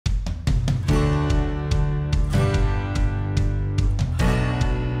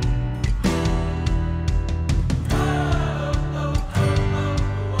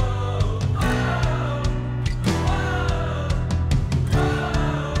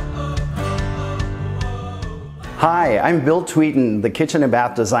Hi, I'm Bill Tweeten, the kitchen and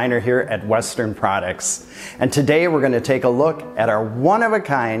bath designer here at Western Products. And today we're going to take a look at our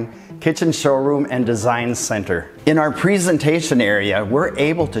one-of-a-kind kitchen showroom and design center. In our presentation area, we're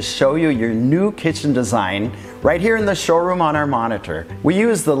able to show you your new kitchen design right here in the showroom on our monitor. We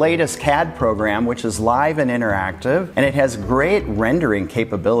use the latest CAD program, which is live and interactive, and it has great rendering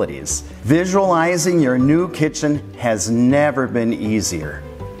capabilities. Visualizing your new kitchen has never been easier.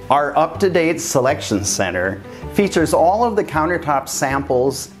 Our up-to-date selection center features all of the countertop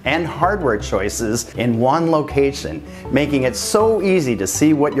samples and hardware choices in one location, making it so easy to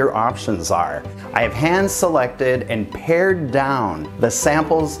see what your options are. I have hand-selected and pared down the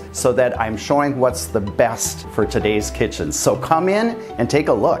samples so that I'm showing what's the best for today's kitchen. So come in and take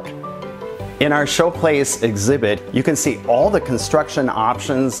a look. In our Showplace exhibit, you can see all the construction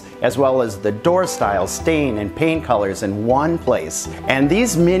options as well as the door style, stain, and paint colors in one place. And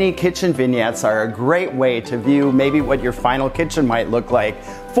these mini kitchen vignettes are a great way to view maybe what your final kitchen might look like,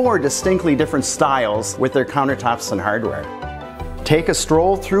 4 distinctly different styles with their countertops and hardware. Take a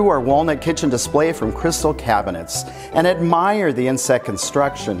stroll through our Walnut kitchen display from Crystal Cabinets and admire the inset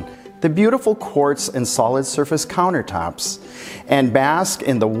construction, the beautiful quartz and solid surface countertops, and bask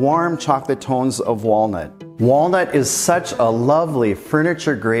in the warm chocolate tones of walnut. Walnut is such a lovely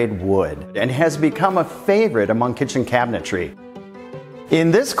furniture-grade wood and has become a favorite among kitchen cabinetry. In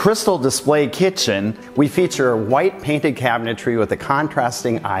this crystal display kitchen, we feature a white painted cabinetry with a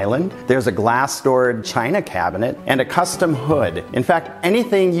contrasting island. There's a glass-doored china cabinet and a custom hood. In fact,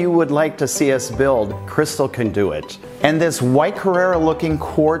 anything you would like to see us build, Crystal can do it. And this white Carrara-looking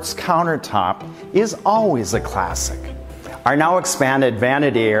quartz countertop is always a classic. Our now expanded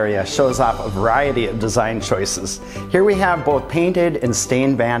vanity area shows off a variety of design choices. Here we have both painted and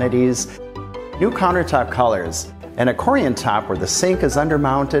stained vanities, new countertop colors, an accordion top where the sink is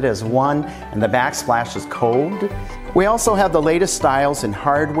undermounted as one and the backsplash is coved. We also have the latest styles in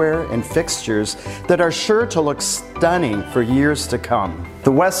hardware and fixtures that are sure to look stunning for years to come.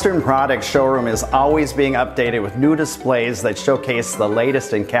 The Western Products showroom is always being updated with new displays that showcase the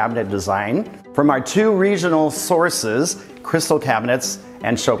latest in cabinet design from our 2 regional sources, Crystal Cabinets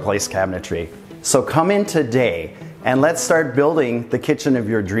and Showplace Cabinetry. So come in today and let's start building the kitchen of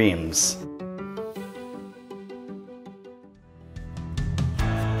your dreams.